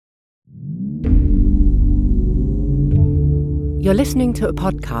You're listening to a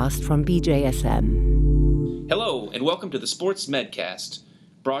podcast from BJSM. Hello, and welcome to the Sports Medcast,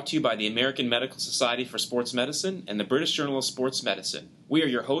 brought to you by the American Medical Society for Sports Medicine and the British Journal of Sports Medicine. We are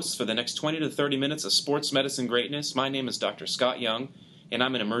your hosts for the next 20 to 30 minutes of sports medicine greatness. My name is Dr. Scott Young, and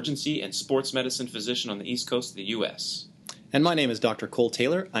I'm an emergency and sports medicine physician on the East Coast of the U.S. And my name is Dr. Cole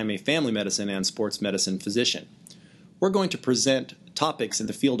Taylor. I'm a family medicine and sports medicine physician. We're going to present topics in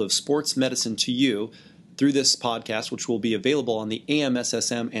the field of sports medicine to you through this podcast, which will be available on the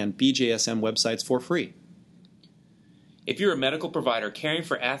AMSSM and BJSM websites for free. If you're a medical provider caring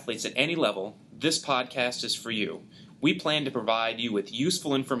for athletes at any level, this podcast is for you. We plan to provide you with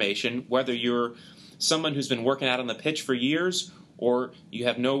useful information, whether you're someone who's been working out on the pitch for years or you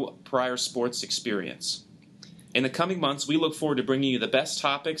have no prior sports experience. In the coming months, we look forward to bringing you the best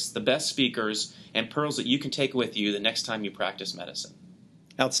topics, the best speakers, and pearls that you can take with you the next time you practice medicine.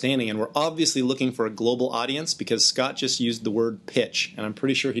 Outstanding, and we're obviously looking for a global audience because Scott just used the word pitch, and I'm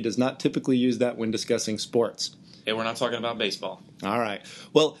pretty sure he does not typically use that when discussing sports. Yeah, we're not talking about baseball. All right.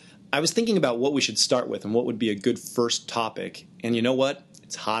 Well, I was thinking about what we should start with and what would be a good first topic, and you know what?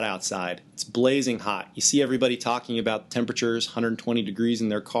 It's hot outside. It's blazing hot. You see everybody talking about temperatures, 120 degrees in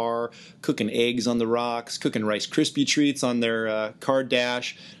their car, cooking eggs on the rocks, cooking Rice Krispie treats on their car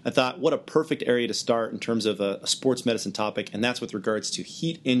dash. I thought, what a perfect area to start in terms of a sports medicine topic, and that's with regards to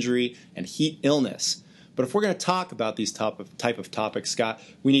heat injury and heat illness. But if we're going to talk about these type of topics, Scott,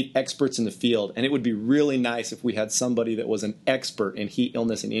 we need experts in the field, and it would be really nice if we had somebody that was an expert in heat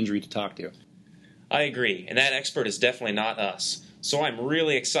illness and injury to talk to. I agree, and that expert is definitely not us. So I'm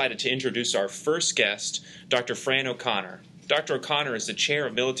really excited to introduce our first guest, Dr. Fran O'Connor. Dr. O'Connor is the chair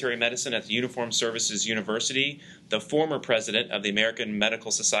of military medicine at the Uniformed Services University, the former president of the American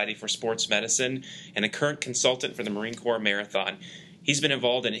Medical Society for Sports Medicine, and the current consultant for the Marine Corps Marathon. He's been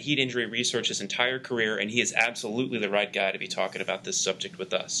involved in heat injury research his entire career, and he is absolutely the right guy to be talking about this subject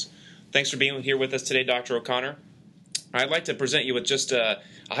with us. Thanks for being here with us today, Dr. O'Connor. I'd like to present you with just a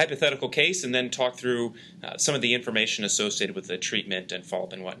hypothetical case and then talk through some of the information associated with the treatment and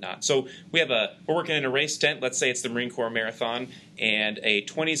follow-up and whatnot. So we're working in a race tent. Let's say it's the Marine Corps Marathon, and a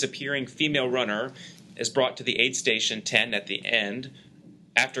 20s appearing female runner is brought to the aid station 10 at the end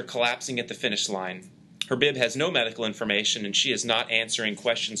after collapsing at the finish line. Her bib has no medical information, and she is not answering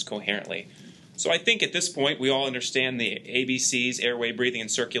questions coherently. So I think at this point we all understand the ABCs, airway, breathing,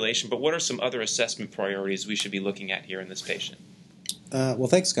 and circulation, but what are some other assessment priorities we should be looking at here in this patient? Well,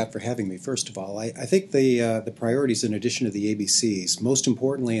 thanks, Scott, for having me, first of all. I think the priorities, in addition to the ABCs, most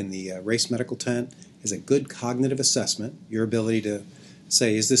importantly in the race medical tent, is a good cognitive assessment, your ability to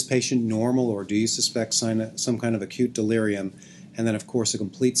say, is this patient normal or do you suspect some kind of acute delirium? And then, of course, a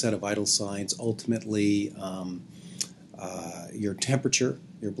complete set of vital signs, ultimately your temperature,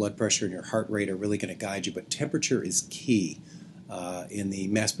 your blood pressure, and your heart rate are really going to guide you. But temperature is key in the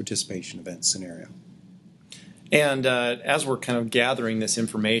mass participation event scenario. And as we're kind of gathering this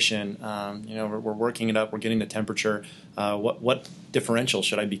information, we're working it up, we're getting the temperature. What differential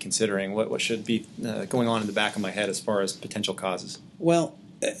should I be considering? What should be going on in the back of my head as far as potential causes? Well,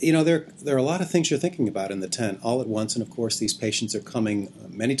 there are a lot of things you're thinking about in the tent all at once, and of course these patients are coming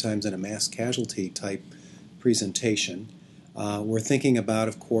many times in a mass casualty type presentation. We're thinking about,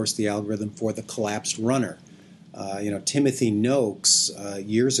 of course, the algorithm for the collapsed runner. Timothy Noakes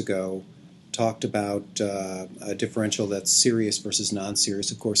years ago talked about a differential that's serious versus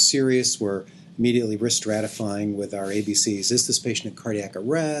non-serious. Of course, serious, we're immediately risk stratifying with our ABCs. Is this patient in cardiac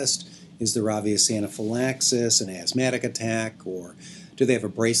arrest? Is there obvious anaphylaxis, an asthmatic attack, or do they have a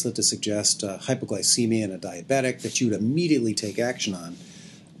bracelet to suggest hypoglycemia in a diabetic that you would immediately take action on?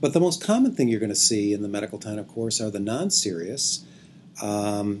 But the most common thing you're going to see in the medical tent, of course, are the non-serious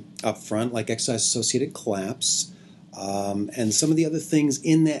up front, like exercise-associated collapse, and some of the other things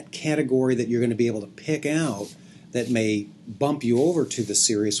in that category that you're going to be able to pick out that may bump you over to the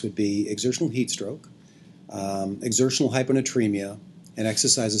serious would be exertional heat stroke, exertional hyponatremia, and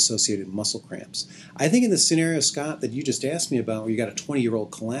exercise-associated muscle cramps. I think in the scenario, Scott, that you just asked me about where you got a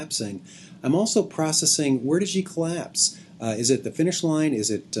 20-year-old collapsing, I'm also processing, where did she collapse? Is it the finish line? Is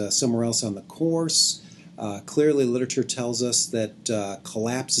it somewhere else on the course? Clearly, literature tells us that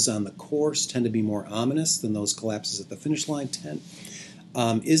collapses on the course tend to be more ominous than those collapses at the finish line tend.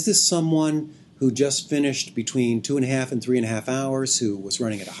 Is this someone who just finished between 2.5 and 3.5 hours, who was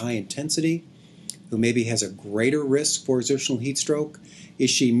running at a high intensity, who maybe has a greater risk for exertional heat stroke? Is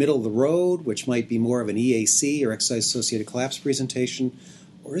she middle of the road, which might be more of an EAC or exercise-associated collapse presentation?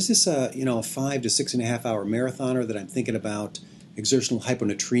 Or is this a 5 to 6.5 hour marathoner that I'm thinking about exertional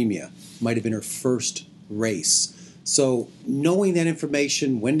hyponatremia? Might have been her first race. So knowing that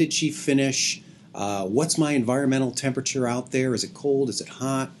information, when did she finish? What's my environmental temperature out there? Is it cold? Is it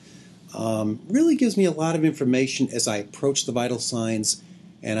hot? Really gives me a lot of information as I approach the vital signs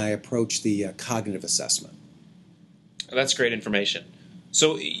and I approach the cognitive assessment. That's great information.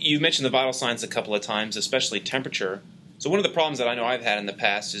 So you mentioned the vital signs a couple of times, especially temperature. So one of the problems that I know I've had in the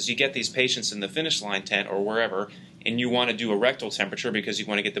past is you get these patients in the finish line tent or wherever, and you want to do a rectal temperature because you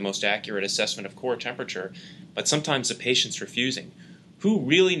want to get the most accurate assessment of core temperature, but sometimes the patient's refusing. Who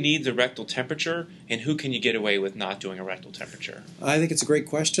really needs a rectal temperature, and who can you get away with not doing a rectal temperature? I think it's a great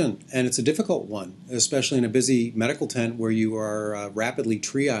question, and it's a difficult one, especially in a busy medical tent where you are rapidly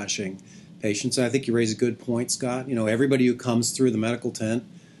triaging patients. And I think you raise a good point, Scott. You know, everybody who comes through the medical tent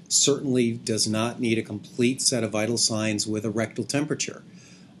certainly does not need a complete set of vital signs with a rectal temperature.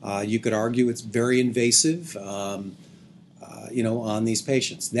 You could argue it's very invasive, on these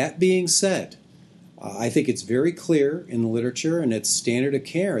patients. That being said, I think it's very clear in the literature and it's standard of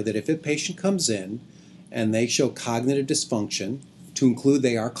care that if a patient comes in and they show cognitive dysfunction, to include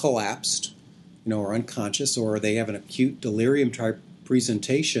they are collapsed, or unconscious, or they have an acute delirium type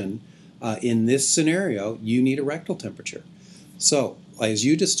presentation, in this scenario, you need a rectal temperature. So, as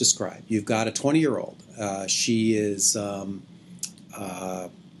you just described, you've got a 20-year-old. She is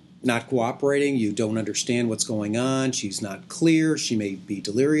not cooperating. You don't understand what's going on. She's not clear. She may be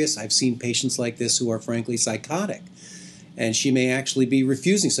delirious. I've seen patients like this who are frankly psychotic. And she may actually be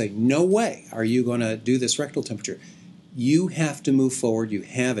refusing, saying, no way are you going to do this rectal temperature. You have to move forward. You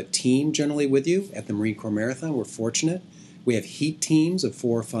have a team generally with you. At the Marine Corps Marathon, we're fortunate. We have heat teams of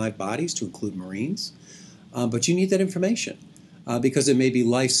 4 or 5 bodies to include Marines. But you need that information because it may be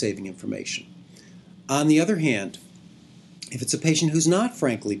life-saving information. On the other hand, if it's a patient who's not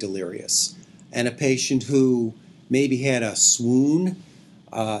frankly delirious and a patient who maybe had a swoon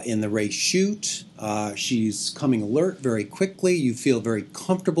in the race chute, she's coming alert very quickly, you feel very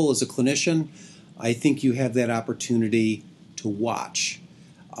comfortable as a clinician, I think you have that opportunity to watch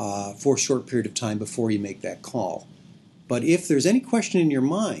for a short period of time before you make that call. But if there's any question in your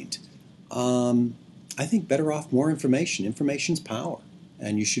mind, I think better off more information. Information's power,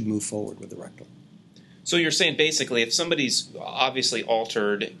 and you should move forward with the rectal. So you're saying basically if somebody's obviously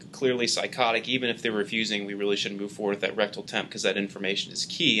altered, clearly psychotic, even if they're refusing, we really shouldn't move forward with that rectal temp because that information is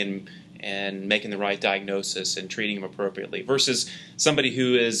key in making the right diagnosis and treating them appropriately versus somebody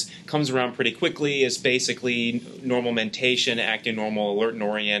who comes around pretty quickly, is basically normal mentation, acting normal, alert and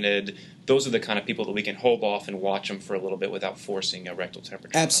oriented. Those are the kind of people that we can hold off and watch them for a little bit without forcing a rectal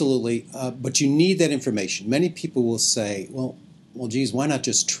temperature. Absolutely, but you need that information. Many people will say, well, geez, why not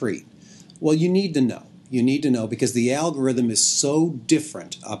just treat? Well, you need to know. You need to know because the algorithm is so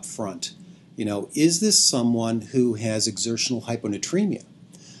different up front. Is this someone who has exertional hyponatremia?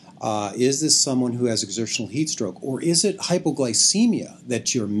 Is this someone who has exertional heat stroke? Or is it hypoglycemia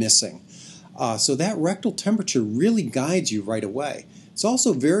that you're missing? So that rectal temperature really guides you right away. It's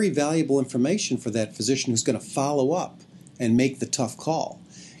also very valuable information for that physician who's going to follow up and make the tough call.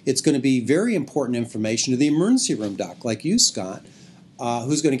 It's going to be very important information to the emergency room doc, like you, Scott,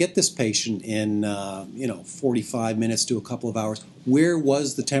 who's going to get this patient in 45 minutes to a couple of hours. Where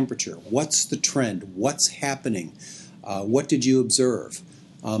was the temperature? What's the trend? What's happening? What did you observe?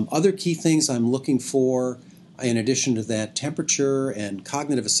 Other key things I'm looking for, in addition to that temperature and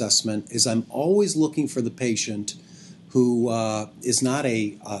cognitive assessment, is I'm always looking for the patient who is not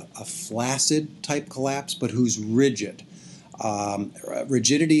a flaccid type collapse, but who's rigid.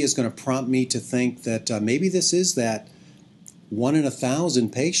 Rigidity is going to prompt me to think that maybe this is that 1 in 1,000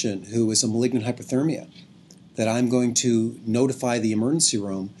 patient who is a malignant hypothermia, that I'm going to notify the emergency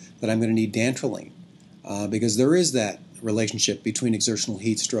room that I'm going to need dantrolene, because there is that relationship between exertional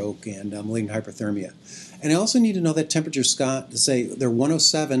heat stroke and malignant hypothermia. And I also need to know that temperature, Scott, to say they're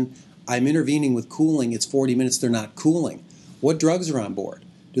 107, I'm intervening with cooling, it's 40 minutes, they're not cooling. What drugs are on board?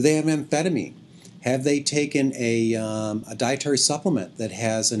 Do they have amphetamine? Have they taken a dietary supplement that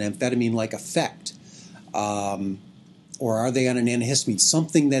has an amphetamine-like effect? Or are they on an antihistamine,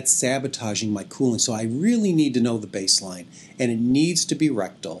 something that's sabotaging my cooling? So I really need to know the baseline, and it needs to be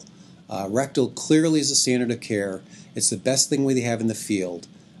rectal. Rectal clearly is a standard of care. It's the best thing we have in the field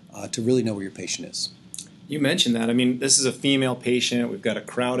to really know where your patient is. You mentioned that. I mean, this is a female patient. We've got a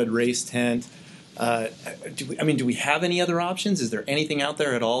crowded race tent. Do we have any other options? Is there anything out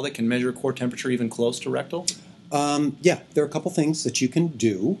there at all that can measure core temperature even close to rectal? Yeah, there are a couple things that you can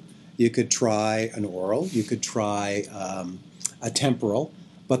do. You could try an oral. You could try a temporal.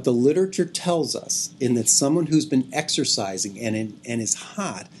 But the literature tells us in that someone who's been exercising and is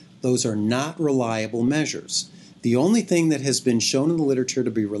hot, those are not reliable measures. The only thing that has been shown in the literature to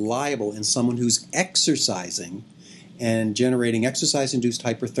be reliable in someone who's exercising and generating exercise-induced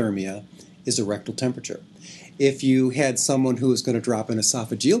hyperthermia is a rectal temperature. If you had someone who was going to drop an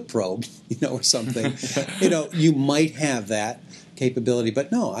esophageal probe, or something, you might have that capability.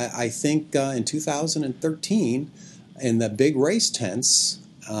 But no, I think in 2013, in the big race tents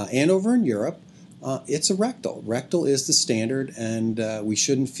and over in Europe, it's a rectal. Rectal is the standard, and we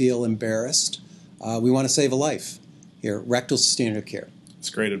shouldn't feel embarrassed. We want to save a life here. Rectal's standard of care. That's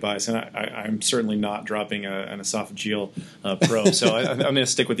great advice, and I'm certainly not dropping an esophageal probe, so I'm going to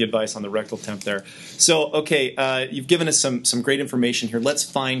stick with the advice on the rectal temp there. So, okay, you've given us some great information here. Let's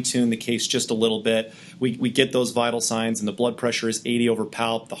fine-tune the case just a little bit. We get those vital signs, and the blood pressure is 80 over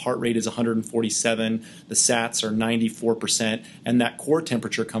palp, the heart rate is 147, the SATs are 94%, and that core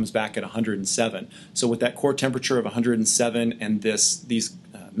temperature comes back at 107. So with that core temperature of 107 and these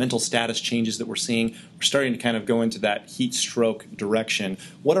mental status changes that we're seeing, we're starting to kind of go into that heat stroke direction.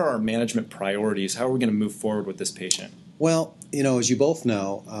 What are our management priorities? How are we going to move forward with this patient? Well, as you both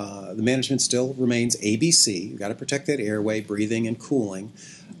know, the management still remains ABC. You've got to protect that airway, breathing and cooling,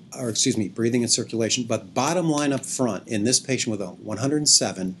 breathing and circulation. But bottom line up front, in this patient with a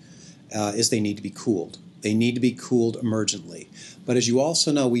 107, is they need to be cooled. They need to be cooled emergently. But as you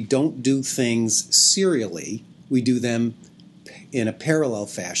also know, we don't do things serially. We do them in a parallel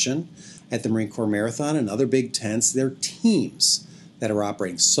fashion. At the Marine Corps Marathon and other big tents, there are teams that are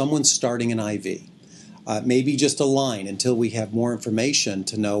operating. Someone's starting an IV. Maybe just a line until we have more information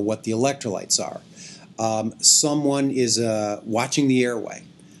to know what the electrolytes are. Someone is watching the airway,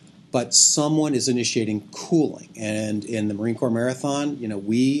 but someone is initiating cooling. And in the Marine Corps Marathon,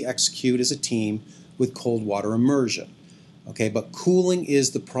 we execute as a team with cold water immersion. Okay, but cooling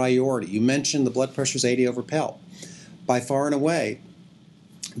is the priority. You mentioned the blood pressure is 80 over palp. By far and away,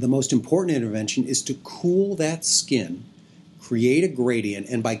 the most important intervention is to cool that skin, create a gradient,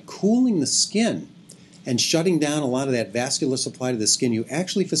 and by cooling the skin and shutting down a lot of that vascular supply to the skin, you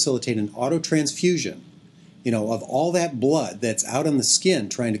actually facilitate an autotransfusion, of all that blood that's out on the skin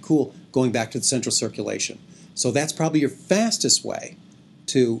trying to cool, going back to the central circulation. So that's probably your fastest way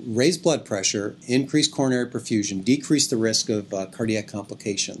to raise blood pressure, increase coronary perfusion, decrease the risk of cardiac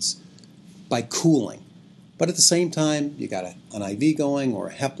complications by cooling. But at the same time, you got an IV going or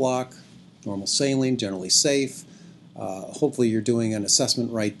a Heplock, normal saline, generally safe. Hopefully you're doing an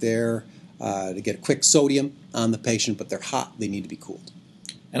assessment right there to get a quick sodium on the patient, but they're hot. They need to be cooled.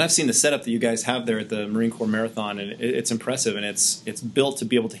 And I've seen the setup that you guys have there at the Marine Corps Marathon, and it's impressive, and it's built to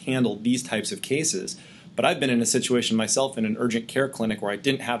be able to handle these types of cases. But I've been in a situation myself in an urgent care clinic where I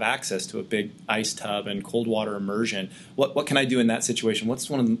didn't have access to a big ice tub and cold water immersion. What can I do in that situation? What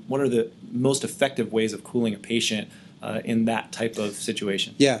are the most effective ways of cooling a patient in that type of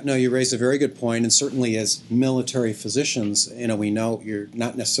situation? Yeah, no, you raised a very good point, and certainly as military physicians, we know you're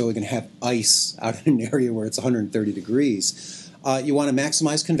not necessarily going to have ice out in an area where it's 130 degrees. You want to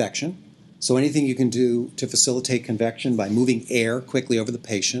maximize convection, so anything you can do to facilitate convection by moving air quickly over the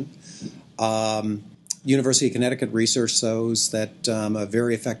patient. University of Connecticut research shows that a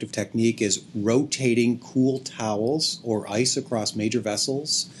very effective technique is rotating cool towels or ice across major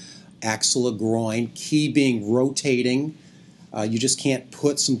vessels, axilla, groin, key being rotating. You just can't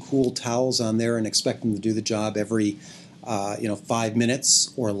put some cool towels on there and expect them to do the job every 5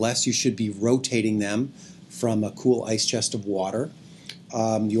 minutes or less. You should be rotating them from a cool ice chest of water.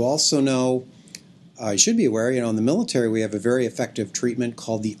 You also know, you should be aware, in the military we have a very effective treatment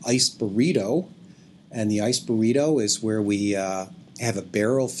called the ice burrito. And the ice burrito is where we have a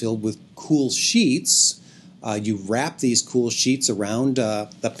barrel filled with cool sheets. You wrap these cool sheets around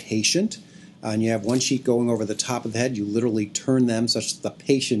the patient, and you have one sheet going over the top of the head. You literally turn them such that the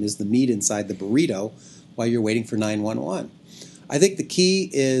patient is the meat inside the burrito while you're waiting for 911. I think the key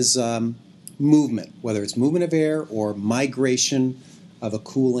is movement, whether it's movement of air or migration of a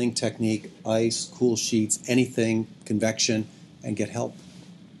cooling technique, ice, cool sheets, anything, convection, and get help.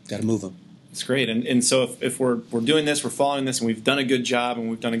 Got to move them. That's great. And so if we're doing this, we're following this, and we've done a good job, and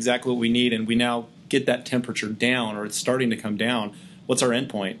we've done exactly what we need, and we now get that temperature down, or it's starting to come down, what's our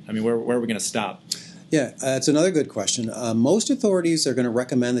endpoint? I mean, where are we going to stop? Yeah, it's another good question. Most authorities are going to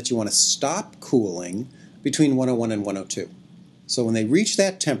recommend that you want to stop cooling between 101 and 102. So when they reach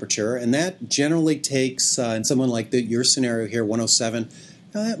that temperature, and that generally takes, in someone like your scenario here, 107,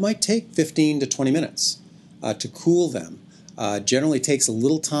 it might take 15 to 20 minutes to cool them. Generally takes a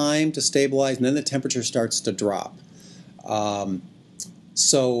little time to stabilize, and then the temperature starts to drop. 101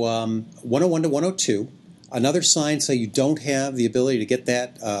 to 102. Another sign, say you don't have the ability to get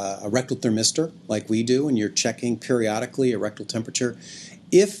that a rectal thermistor like we do, and you're checking periodically a rectal temperature.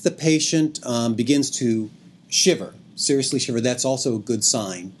 If the patient begins to shiver, seriously shiver, that's also a good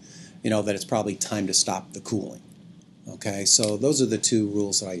sign, that it's probably time to stop the cooling. Okay, so those are the two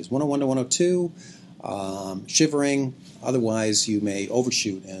rules that I use: 101 to 102. Shivering, otherwise you may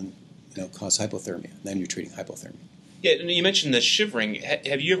overshoot and cause hypothermia. Then you're treating hypothermia. Yeah, and you mentioned the shivering.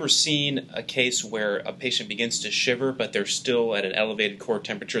 Have you ever seen a case where a patient begins to shiver, but they're still at an elevated core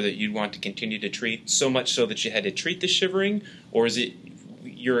temperature that you'd want to continue to treat, so much so that you had to treat the shivering? Or is it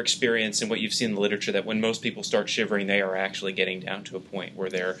your experience and what you've seen in the literature that when most people start shivering, they are actually getting down to a point where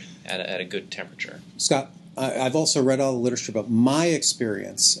they're at a good temperature? Scott, I've also read all the literature, but my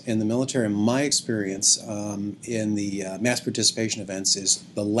experience in the military and my experience in the mass participation events is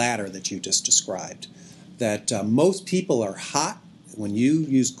the latter that you just described. That most people are hot. When you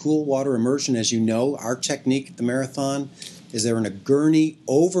use cool water immersion, as you know, our technique at the marathon is they're in a gurney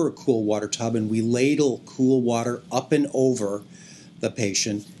over a cool water tub, and we ladle cool water up and over the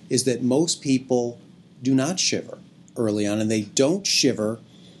patient, is that most people do not shiver early on, and they don't shiver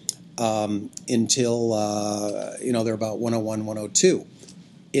until they're about 101, 102,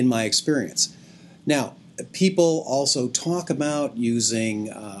 in my experience. Now, people also talk about using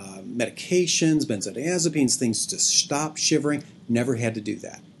medications, benzodiazepines, things to stop shivering. Never had to do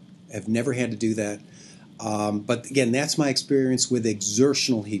that. I've never had to do that. But again, that's my experience with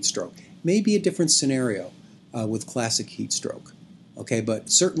exertional heat stroke. Maybe a different scenario with classic heat stroke. Okay, but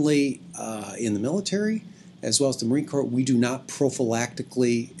certainly in the military, as well as the Marine Corps, we do not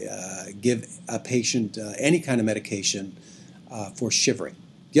prophylactically give a patient any kind of medication for shivering.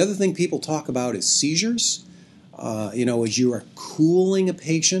 The other thing people talk about is seizures. As you are cooling a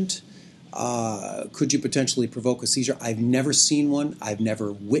patient, could you potentially provoke a seizure? I've never seen one. I've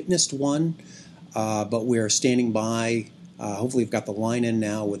never witnessed one, but we're standing by. Hopefully, we've got the line in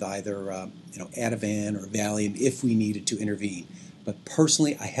now with either Ativan or Valium if we needed to intervene. But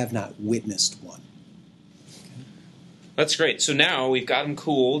personally, I have not witnessed one. That's great. So now we've got them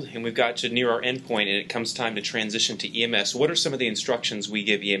cooled, and we've got to near our endpoint, and it comes time to transition to EMS. What are some of the instructions we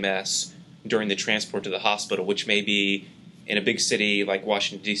give EMS during the transport to the hospital, which may be in a big city like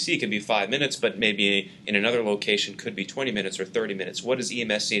Washington, D.C., could be 5 minutes, but maybe in another location could be 20 minutes or 30 minutes. What does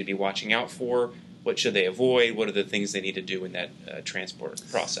EMS need to be watching out for? What should they avoid? What are the things they need to do in that transport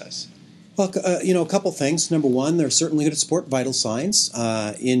process? Well, a couple things. Number one, they're certainly going to support vital signs.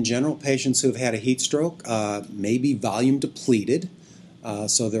 In general, patients who have had a heat stroke may be volume depleted,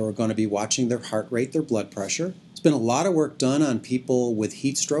 so they're going to be watching their heart rate, their blood pressure. There's been a lot of work done on people with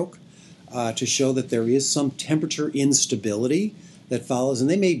heat stroke to show that there is some temperature instability that follows, and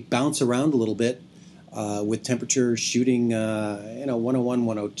they may bounce around a little bit with temperature shooting 101,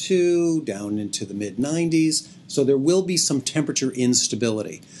 102, down into the mid-90s. So there will be some temperature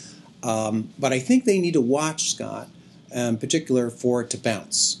instability. But I think they need to watch, Scott, in particular, for it to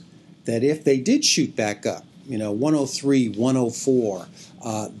bounce. That if they did shoot back up, 103, 104,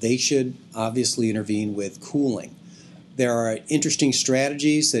 they should obviously intervene with cooling. There are interesting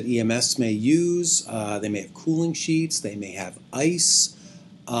strategies that EMS may use. They may have cooling sheets. They may have ice.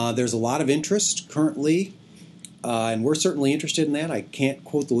 There's a lot of interest currently, and we're certainly interested in that. I can't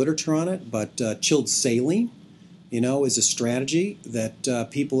quote the literature on it, but chilled saline, is a strategy that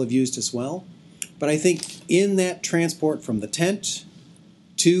people have used as well. But I think in that transport from the tent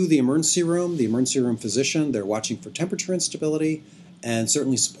to the emergency room physician, they're watching for temperature instability and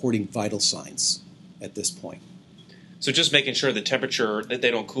certainly supporting vital signs at this point. So just making sure the temperature, that they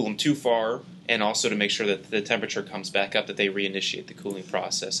don't cool them too far, and also to make sure that the temperature comes back up, that they reinitiate the cooling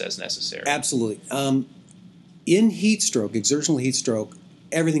process as necessary. Absolutely. In heat stroke, exertional heat stroke,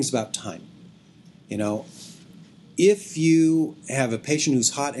 everything's about time. If you have a patient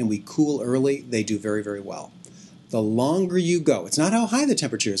who's hot and we cool early, they do very, very well. The longer you go, it's not how high the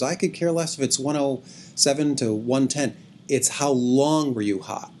temperature is. I could care less if it's 107 to 110. It's how long were you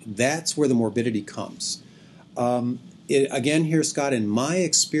hot. That's where the morbidity comes. Again, here, Scott, in my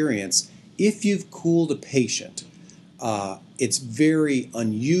experience, if you've cooled a patient, it's very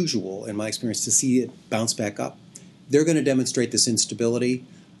unusual, in my experience, to see it bounce back up. They're going to demonstrate this instability.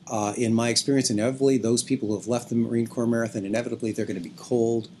 In my experience, inevitably, those people who have left the Marine Corps Marathon, inevitably, they're going to be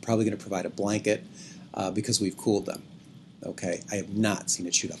cold, probably going to provide a blanket because we've cooled them. Okay, I have not seen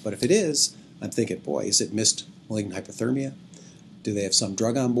it shoot up. But if it is, I'm thinking, boy, is it missed malignant hypothermia? Do they have some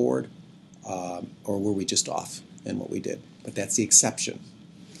drug on board? Or were we just off in what we did? But that's the exception.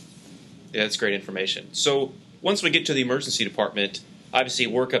 Yeah, that's great information. So once we get to the emergency department, obviously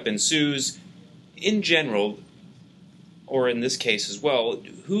workup ensues. In general, or in this case as well,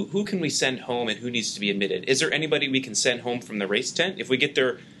 who can we send home and who needs to be admitted? Is there anybody we can send home from the race tent? If we get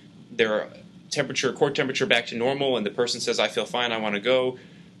their core temperature back to normal and the person says, I feel fine, I want to go,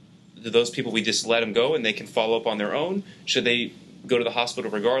 do those people, we just let them go and they can follow up on their own? Should they go to the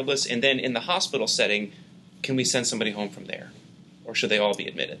hospital regardless? And then in the hospital setting, can we send somebody home from there? Or should they all be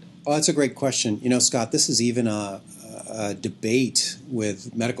admitted? Oh, that's a great question. You know, Scott, this is even a debate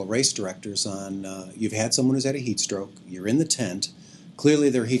with medical race directors on you've had someone who's had a heat stroke, you're in the tent, clearly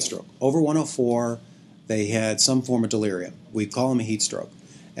they're heat stroke. Over 104, they had some form of delirium. We call them a heat stroke.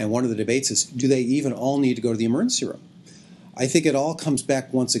 And one of the debates is, do they even all need to go to the emergency room? I think it all comes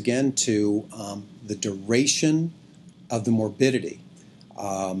back once again to the duration of the morbidity.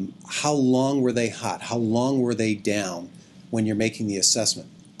 How long were they hot? How long were they down when you're making the assessment?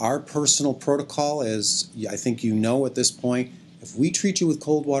 Our personal protocol is, I think you know at this point, if we treat you with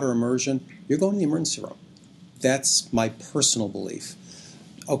cold water immersion, you're going to the emergency room. That's my personal belief.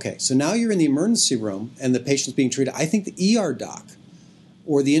 Okay, so now you're in the emergency room and the patient's being treated. I think the ER doc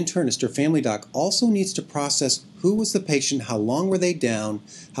or the internist or family doc also needs to process who was the patient, how long were they down,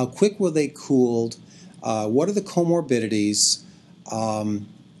 how quick were they cooled, what are the comorbidities.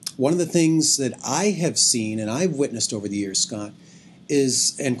 One of the things that I have seen and I've witnessed over the years, Scott,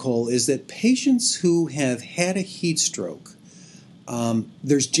 and Cole, is that patients who have had a heat stroke,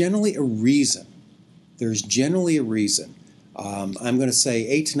 there's generally a reason. I'm going to say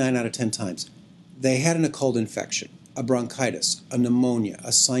 8 to 9 out of 10 times. They had a cold infection, a bronchitis, a pneumonia, a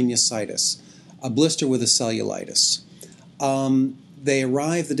sinusitis, a blister with a cellulitis. They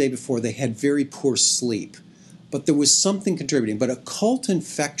arrived the day before. They had very poor sleep, but there was something contributing. But a occult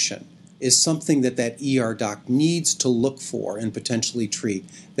infection is something that ER doc needs to look for and potentially treat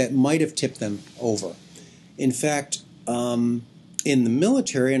that might have tipped them over. In fact, in the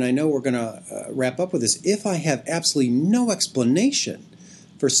military, and I know we're going to wrap up with this, if I have absolutely no explanation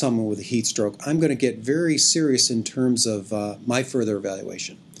for someone with a heat stroke, I'm going to get very serious in terms of my further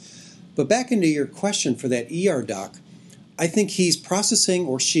evaluation. But back into your question for that ER doc, I think he's processing,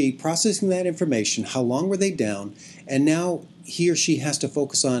 or she processing that information, how long were they down, and now he or she has to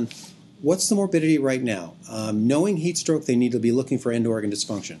focus on what's the morbidity right now. Knowing heat stroke, they need to be looking for end organ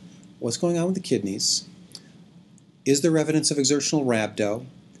dysfunction. What's going on with the kidneys? Is there evidence of exertional rhabdo?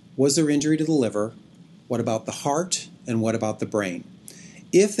 Was there injury to the liver? What about the heart? And what about the brain?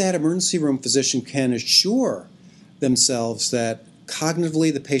 If that emergency room physician can assure themselves that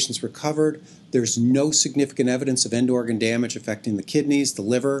cognitively the patient's recovered, there's no significant evidence of end organ damage affecting the kidneys, the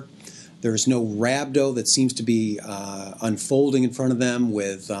liver, there's no rhabdo that seems to be unfolding in front of them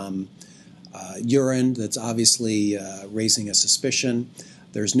with urine that's obviously raising a suspicion.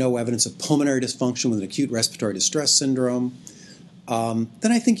 There's no evidence of pulmonary dysfunction with an acute respiratory distress syndrome. Then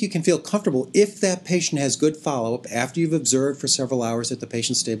I think you can feel comfortable if that patient has good follow-up. After you've observed for several hours that the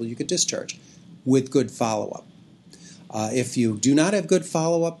patient's stable, you could discharge with good follow-up. If you do not have good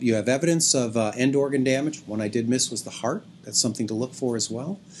follow-up, you have evidence of end organ damage. One I did miss was the heart. That's something to look for as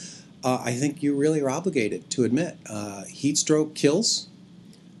well. I think you really are obligated to admit heat stroke kills.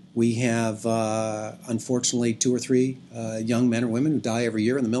 We have, unfortunately, 2 or 3 young men or women who die every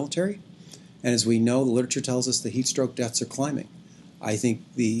year in the military. And as we know, the literature tells us the heat stroke deaths are climbing. I think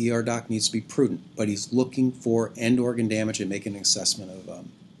the ER doc needs to be prudent, but he's looking for end organ damage and making an assessment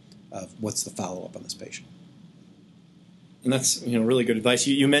of what's the follow-up on this patient. And that's really good advice.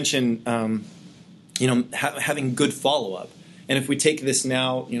 You mentioned having good follow-up. And if we take this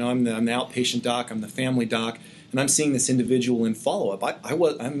now, I'm the outpatient doc, I'm the family doc, and I'm seeing this individual in follow-up.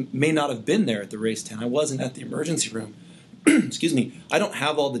 I may not have been there at the race tent. I wasn't at the emergency room. Excuse me. I don't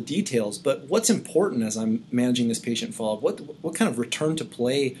have all the details, but what's important as I'm managing this patient follow-up? What kind of return to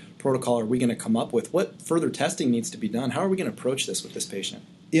play protocol are we going to come up with? What further testing needs to be done? How are we going to approach this with this patient?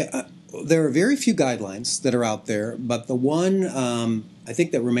 Yeah, there are very few guidelines that are out there, but the one I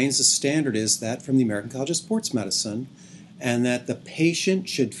think that remains the standard is that from the American College of Sports Medicine, and that the patient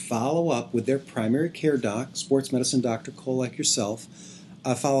should follow up with their primary care doc, sports medicine Dr. Cole like yourself,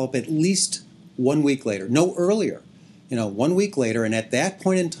 follow up at least 1 week later, no earlier. 1 week later, and at that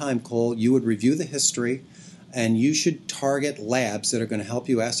point in time, Cole, you would review the history, and you should target labs that are going to help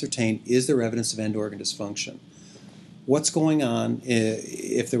you ascertain, is there evidence of end organ dysfunction? What's going on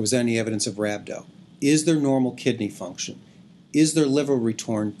if there was any evidence of rhabdo? Is there normal kidney function? Is there liver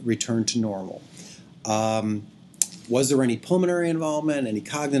return to normal? Was there any pulmonary involvement, any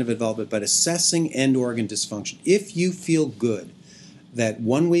cognitive involvement? But assessing end organ dysfunction. If you feel good that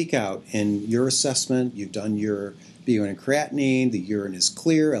 1 week out in your assessment, you've done your BUN and creatinine, the urine is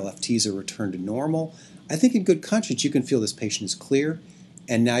clear, LFTs are returned to normal, I think in good conscience you can feel this patient is clear,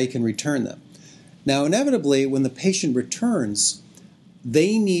 and now you can return them. Now, inevitably, when the patient returns,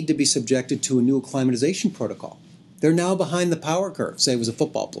 they need to be subjected to a new acclimatization protocol. They're now behind the power curve, say it was a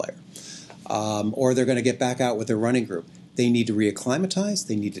football player, or they're going to get back out with their running group. They need to reacclimatize.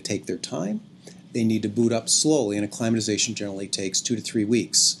 They need to take their time. They need to boot up slowly, and acclimatization generally takes 2 to 3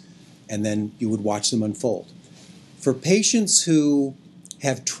 weeks. and then you would watch them unfold. For patients who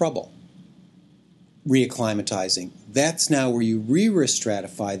have trouble reacclimatizing, that's now where you re-risk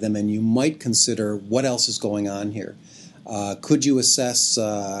stratify them, and you might consider what else is going on here. Could you assess,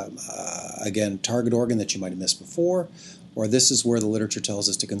 again, target organ that you might have missed before? Or this is where the literature tells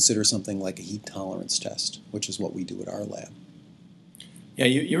us to consider something like a heat tolerance test, which is what we do at our lab. Yeah,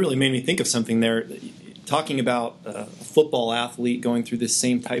 you really made me think of something there. Talking about a football athlete going through this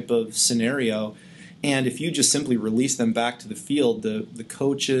same type of scenario, and if you just simply release them back to the field, the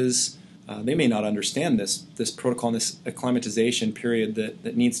coaches, they may not understand this protocol and this acclimatization period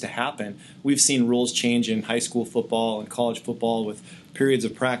that needs to happen. We've seen rules change in high school football and college football with periods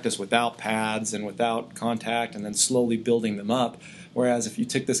of practice without pads and without contact, and then slowly building them up. Whereas if you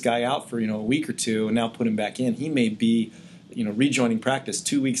took this guy out for a week or two and now put him back in, he may be rejoining practice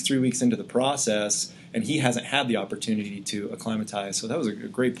 2 weeks, 3 weeks into the process, and he hasn't had the opportunity to acclimatize. So that was a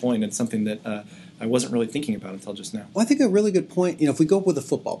great point, and something that I wasn't really thinking about until just now. Well, I think a really good point, if we go with a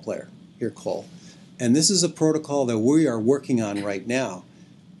football player here, Cole, and this is a protocol that we are working on right now.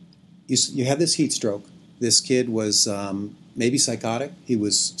 You have this heat stroke. This kid was maybe psychotic. He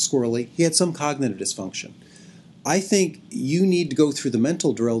was squirrely. He had some cognitive dysfunction. I think you need to go through the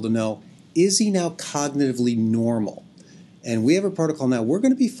mental drill to know, is he now cognitively normal? And we have a protocol now. We're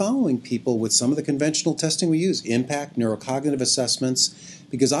going to be following people with some of the conventional testing we use, impact, neurocognitive assessments,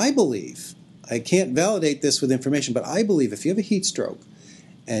 because I believe, I can't validate this with information, but I believe if you have a heat stroke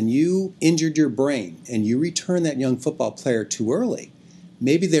and you injured your brain and you return that young football player too early,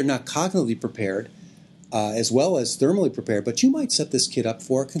 maybe they're not cognitively prepared as well as thermally prepared, but you might set this kid up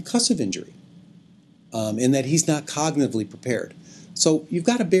for a concussive injury in that he's not cognitively prepared. So you've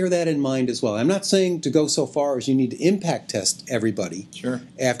got to bear that in mind as well. I'm not saying to go so far as you need to impact test everybody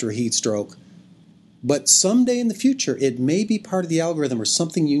after a heat stroke, but someday in the future it may be part of the algorithm or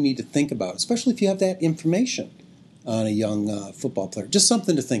something you need to think about, especially if you have that information on a young football player. Just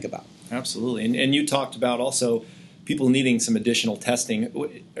something to think about. Absolutely. And you talked about also people needing some additional testing.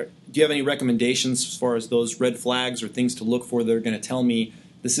 Do you have any recommendations as far as those red flags or things to look for that are going to tell me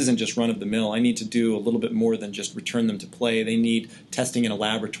this isn't just run-of-the-mill? I need to do a little bit more than just return them to play. They need testing in a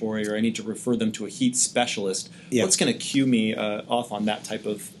laboratory, or I need to refer them to a heat specialist. Yeah. What's going to cue me off on that type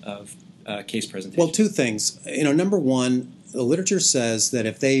of case presentation? Well, two things. Number one, the literature says that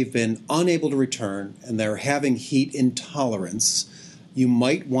if they've been unable to return and they're having heat intolerance, you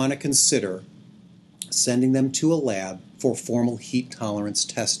might want to consider sending them to a lab for formal heat tolerance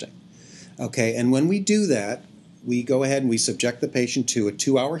testing. Okay, and when we do that, we go ahead and we subject the patient to a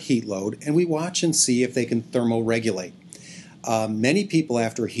 2-hour heat load, and we watch and see if they can thermoregulate. Many people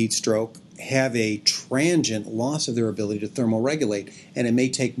after a heat stroke have a transient loss of their ability to thermoregulate, and it may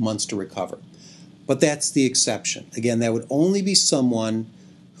take months to recover. But that's the exception. Again, that would only be someone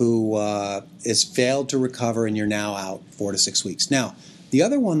who has failed to recover and you're now out 4 to 6 weeks. Now, the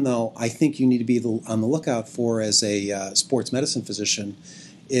other one, though, I think you need to be on the lookout for as a sports medicine physician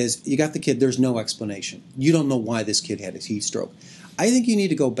is you got the kid, there's no explanation. You don't know why this kid had a heat stroke. I think you need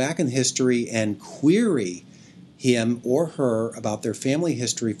to go back in history and query him or her about their family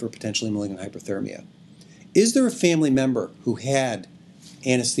history for potentially malignant hyperthermia. Is there a family member who had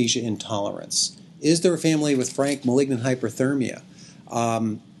anesthesia intolerance? Is there a family with frank malignant hyperthermia?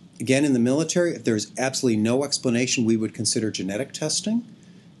 Again, in the military, if there's absolutely no explanation, we would consider genetic testing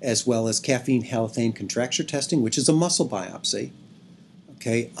as well as caffeine halothane contracture testing, which is a muscle biopsy,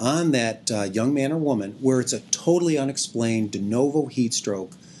 okay, on that young man or woman where it's a totally unexplained de novo heat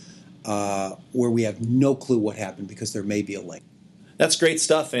stroke where we have no clue what happened because there may be a link. That's great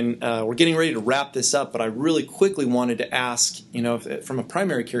stuff, and we're getting ready to wrap this up, but I really quickly wanted to ask, from a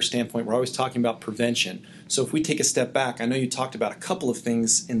primary care standpoint, we're always talking about prevention. So if we take a step back, I know you talked about a couple of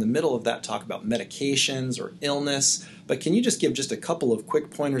things in the middle of that, talk about medications or illness, but can you just give just a couple of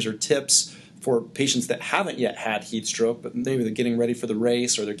quick pointers or tips for patients that haven't yet had heat stroke, but maybe they're getting ready for the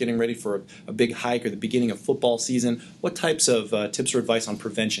race or they're getting ready for a big hike or the beginning of football season? What types of tips or advice on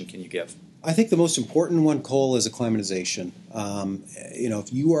prevention can you give? I think the most important one, Cole, is acclimatization.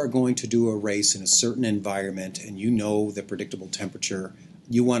 If you are going to do a race in a certain environment and you know the predictable temperature,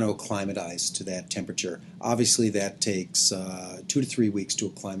 you want to acclimatize to that temperature. Obviously, that takes 2 to 3 weeks to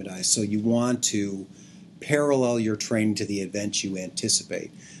acclimatize, so you want to parallel your training to the event you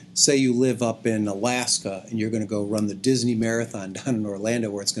anticipate. Say you live up in Alaska and you're going to go run the Disney Marathon down in Orlando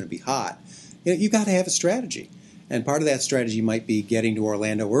where it's going to be hot. You've got to have a strategy. And part of that strategy might be getting to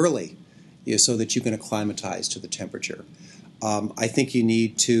Orlando early so that you can acclimatize to the temperature. I think you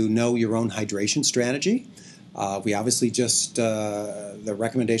need to know your own hydration strategy. We obviously just, the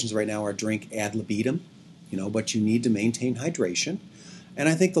recommendations right now are drink ad libitum, but you need to maintain hydration. And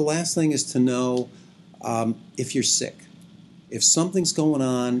I think the last thing is to know if you're sick. If something's going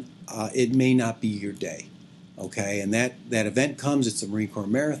on, it may not be your day. Okay, and that event comes, it's a Marine Corps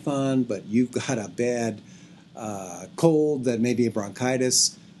marathon, but you've got a bad cold that may be a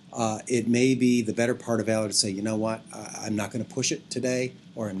bronchitis. It may be the better part of valor to say, you know what, I'm not going to push it today,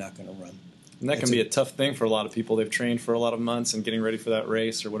 or I'm not going to run. And that can be a tough thing for a lot of people. They've trained for a lot of months and getting ready for that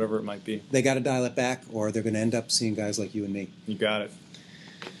race or whatever it might be. They got to dial it back, or they're going to end up seeing guys like you and me. You got it.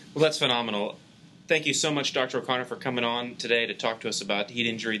 Well, that's phenomenal. Thank you so much, Dr. O'Connor, for coming on today to talk to us about heat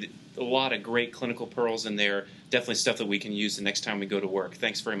injury. A lot of great clinical pearls in there. Definitely stuff that we can use the next time we go to work.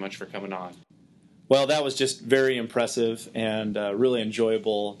 Thanks very much for coming on. Well, that was just very impressive and really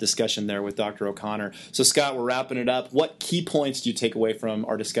enjoyable discussion there with Dr. O'Connor. So, Scott, we're wrapping it up. What key points do you take away from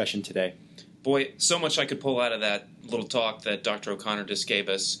our discussion today? Boy, so much I could pull out of that little talk that Dr. O'Connor just gave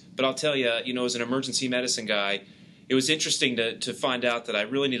us. But I'll tell you, as an emergency medicine guy, it was interesting to find out that I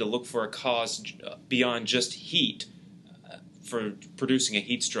really need to look for a cause beyond just heat for producing a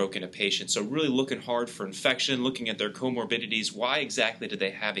heat stroke in a patient. So really looking hard for infection, looking at their comorbidities. Why exactly did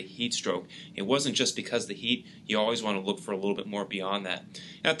they have a heat stroke? It wasn't just because of the heat. You always want to look for a little bit more beyond that.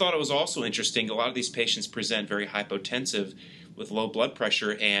 And I thought it was also interesting, a lot of these patients present very hypotensive with low blood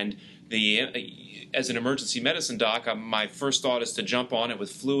pressure, and as an emergency medicine doc, my first thought is to jump on it with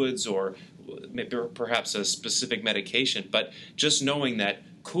fluids or maybe perhaps a specific medication. But just knowing that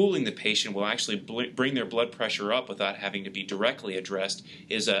cooling the patient will actually bring their blood pressure up without having to be directly addressed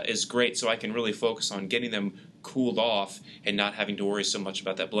is great. So I can really focus on getting them cooled off and not having to worry so much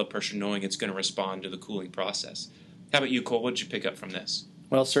about that blood pressure, knowing it's going to respond to the cooling process. How about you, Cole? What did you pick up from this?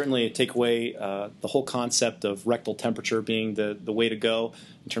 Well, certainly take away the whole concept of rectal temperature being the way to go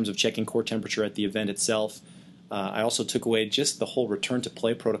in terms of checking core temperature at the event itself. I also took away just the whole return to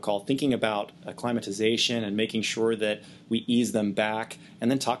play protocol, thinking about acclimatization and making sure that we ease them back, and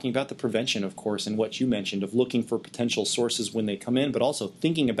then talking about the prevention, of course, and what you mentioned of looking for potential sources when they come in, but also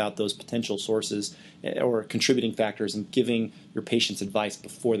thinking about those potential sources or contributing factors and giving your patients advice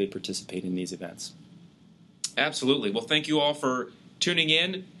before they participate in these events. Absolutely. Well, thank you all for tuning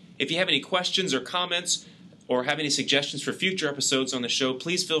in. If you have any questions or comments or have any suggestions for future episodes on the show,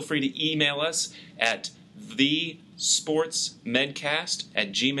 please feel free to email us at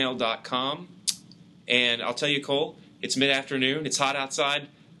thesportsmedcast@gmail.com. And I'll tell you, Cole, it's mid-afternoon. It's hot outside.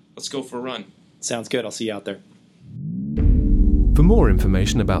 Let's go for a run. Sounds good. I'll see you out there. For more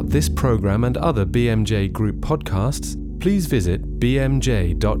information about this program and other BMJ Group podcasts, please visit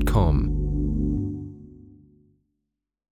bmj.com.